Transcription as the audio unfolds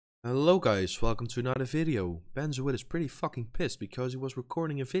Hello guys, welcome to another video. Benzoid is pretty fucking pissed because he was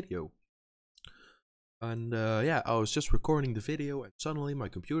recording a video. And yeah, I was just recording the video and suddenly my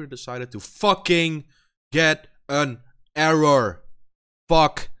computer decided to fucking get an error.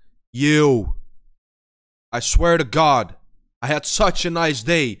 Fuck you. I swear to God. I had such a nice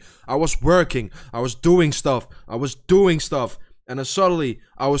day. I was working, I was doing stuff, and then suddenly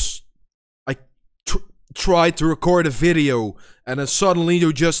I tried to record a video, and then suddenly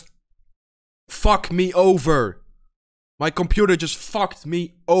you just fuck me over. My computer just fucked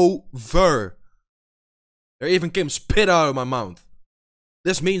me over. There even came spit out of my mouth.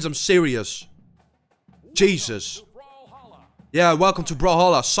 This means I'm serious. Jesus. Yeah, welcome to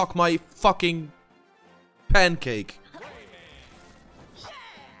Brawlhalla. Suck my fucking pancake.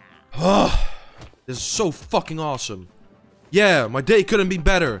 This is so fucking awesome. Yeah, my day couldn't be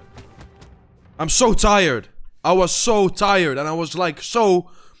better. I'm so tired. I was so tired and I was like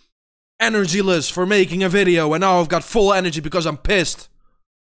so energyless for making a video, and now I've got full energy because I'm pissed.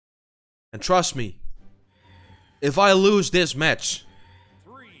 And trust me, if I lose this match,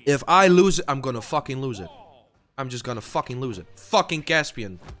 if I lose it, I'm gonna fucking lose it. I'm just gonna fucking lose it. Fucking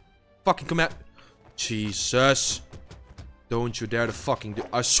Caspian. Fucking command. Jesus. Don't you dare to fucking do.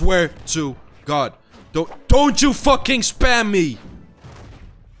 I swear to God. Don't you fucking spam me.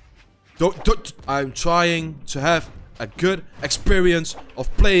 I'm trying to have a good experience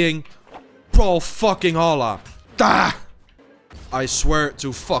of playing Brawlhalla. I swear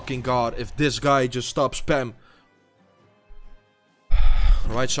to fucking God, if this guy just stops spam.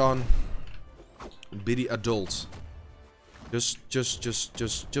 Right, Sean? Be the adult. Just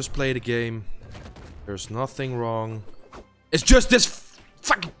play the game. There's nothing wrong. It's just this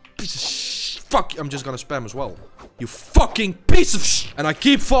fucking piece of fuck. I'm just gonna spam as well. You fucking piece of sh. And I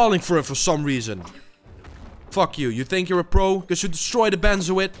keep falling for it for some reason. Fuck you. You think you're a pro because you destroy the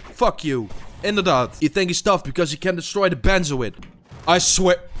Benzoid? Fuck you. Inderdaad. You think he's tough because you can destroy the Benzoid? I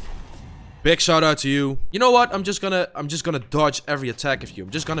swear. Big shout out to you. You know what? I'm just gonna dodge every attack of you. I'm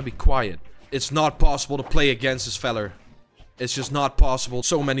just gonna be quiet. It's not possible to play against this feller. It's just not possible.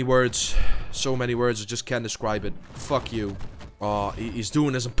 So many words. So many words. I just can't describe it. Fuck you. Oh, he's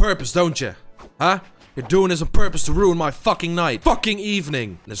doing this on purpose, don't you? Huh? You're doing this on purpose to ruin my fucking night. Fucking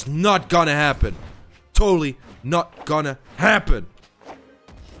evening. And it's not gonna happen. Totally not gonna happen.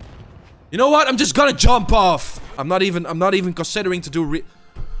 You know what? I'm just gonna jump off. I'm not even considering to do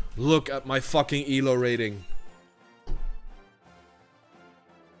Look at my fucking elo rating.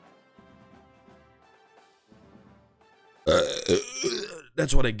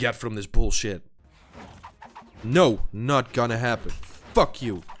 That's what I get from this bullshit. No, not gonna happen. Fuck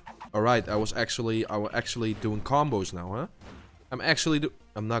you. Alright, I was actually doing combos now, huh? I'm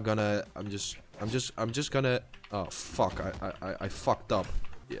just gonna oh fuck, I fucked up.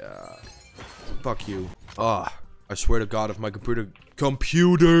 Yeah. Fuck you. Ah, I swear to God, if my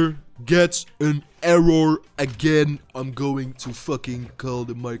computer gets an error again, I'm going to fucking call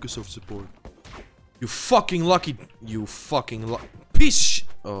the Microsoft support. You fucking lucky piece.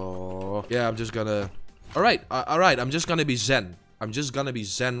 Oh, yeah, I'm just gonna. Alright, I'm just gonna be zen. I'm just gonna be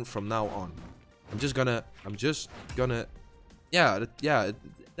zen from now on. I'm just gonna. Yeah,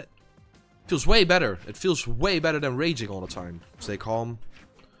 it feels way better. It feels way better than raging all the time. Stay calm.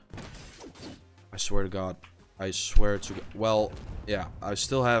 I swear to God. I swear to God. Well, yeah, I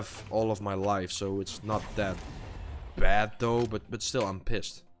still have all of my life, so it's not that bad though. But still, I'm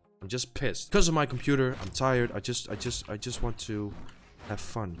pissed. I'm just pissed because of my computer. I'm tired. I just want to have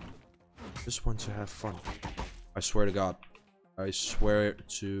fun. Just want to have fun. I swear to God. I swear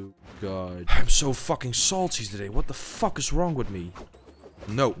to God. I'm so fucking salty today. What the fuck is wrong with me?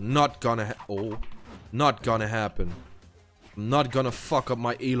 No, not gonna not gonna happen. I'm not gonna fuck up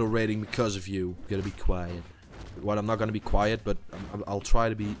my elo rating because of you. I'm gonna be quiet. Well, I'm not gonna be quiet, but I'll try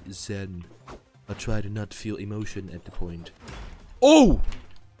to be zen. I'll try to not feel emotion at the point. Oh!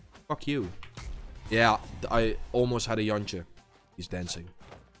 Fuck you. Yeah, I almost had a yonche. He's dancing.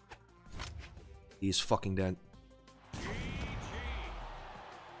 He's fucking dancing.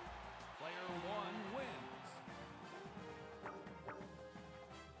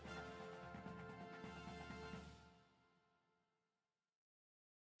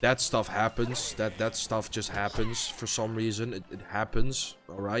 That stuff happens. That stuff just happens for some reason. It happens.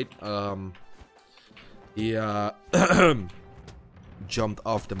 Alright. He jumped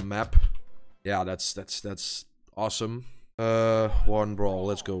off the map. Yeah, that's awesome. One brawl,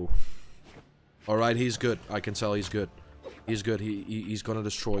 let's go. Alright, he's good. I can tell he's good. He's good. He's gonna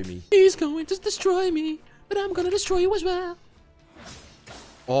destroy me. He's going to destroy me, but I'm gonna destroy you as well.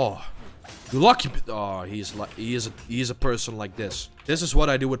 Oh, You lucky. Oh, he is a person like this. This is what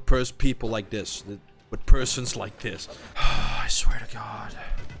I do with people like this. With persons like this. I swear to God.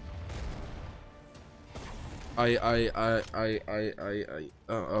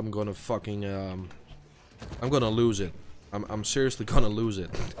 I'm gonna fucking I'm gonna lose it. I'm seriously gonna lose it.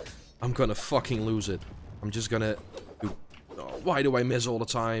 I'm gonna fucking lose it. I'm just gonna do, why do I miss all the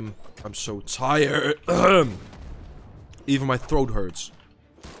time? I'm so tired. Even my throat hurts.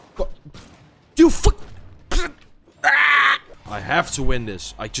 But you fuck. I have to win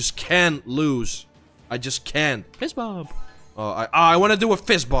this. I just can't lose. I just can't. Fist bump. I want to do a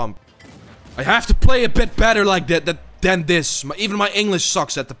fist bump. I have to play a bit better like than this. Even my English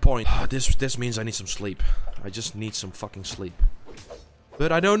sucks at the point. This means I need some sleep. I just need some fucking sleep.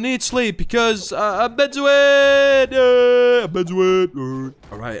 But I don't need sleep because I'm bed to it. I'm bed to it.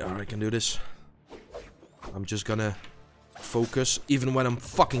 Alright, I can do this. I'm just gonna focus. Even when I'm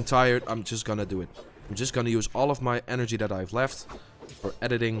fucking tired, I'm just gonna do it. I'm just gonna use all of my energy that I've left for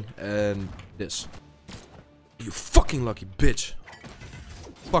editing and this. You fucking lucky bitch.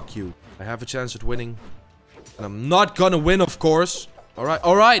 Fuck you. I have a chance at winning. And I'm not gonna win, of course. Alright,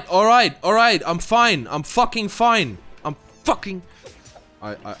 alright, alright, alright. I'm fine. I'm fucking fine. I'm fucking...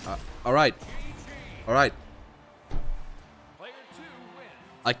 Alright. Alright.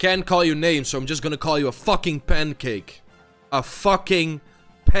 I can't call you names, so I'm just gonna call you a fucking pancake. A fucking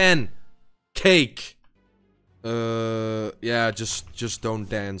pancake. Yeah, just don't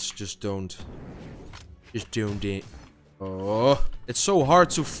dance. Just don't dance. Oh, it's so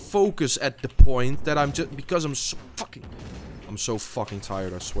hard to focus at the point that I'm just because I'm so fucking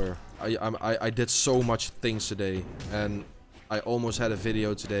tired. I swear. I did so much things today, and I almost had a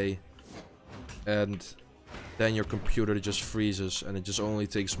video today, and then your computer just freezes, and it just only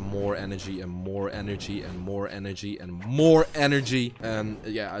takes more energy and more energy and more energy and more energy, and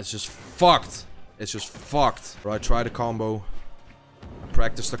yeah, it's just fucked. It's just fucked. Or I tried a combo, I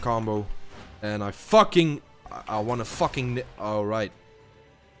practiced the combo, and I wanna fucking... Alright.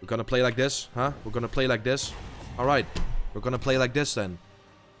 We're gonna play like this, huh? We're gonna play like this? Alright. We're gonna play like this then.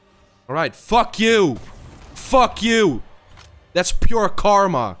 Alright, fuck you! Fuck you! That's pure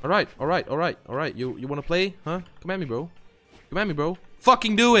karma. Alright, alright, alright, alright. You wanna play? Huh? Come at me, bro. Come at me, bro.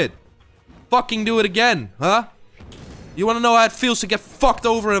 Fucking do it! Fucking do it again, huh? You wanna know how it feels to get fucked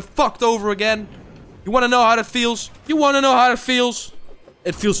over and fucked over again? You wanna know how it feels? You wanna know how it feels?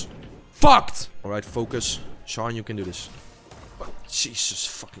 It feels fucked! Alright, focus. Sean, you can do this. Oh, Jesus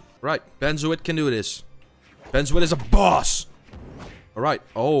fucking... Right, Benzoid can do this. Benzoid is a boss! Alright,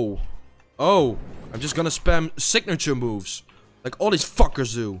 oh. Oh, I'm just gonna spam signature moves. Like all these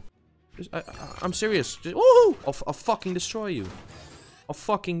fuckers do. I'm serious. Just, woohoo! I'll fucking destroy you. I'll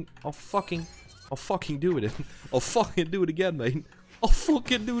fucking do it. I'll fucking do it again, man. I'll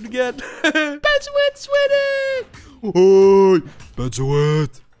fucking do it again. Benzoid's winning! Hey!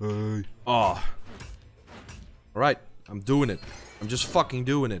 Benzoid! Hey. Oh. Alright, I'm doing it. I'm just fucking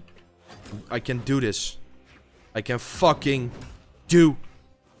doing it. I can do this. I can fucking do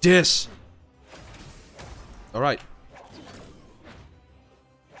this. Alright.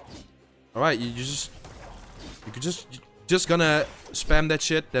 Alright, you just gonna spam that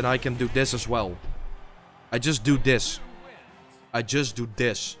shit, then I can do this as well. I just do this. I just do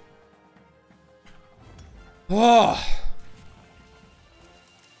this. Oh.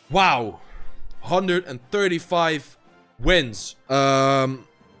 Wow. 135 wins. Yeah.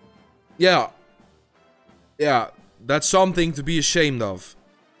 Yeah, that's something to be ashamed of.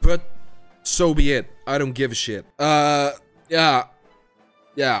 But so be it. I don't give a shit. Yeah.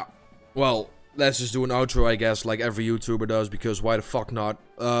 Yeah. Well, let's just do an outro, I guess, like every YouTuber does, because why the fuck not?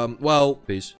 Well, peace.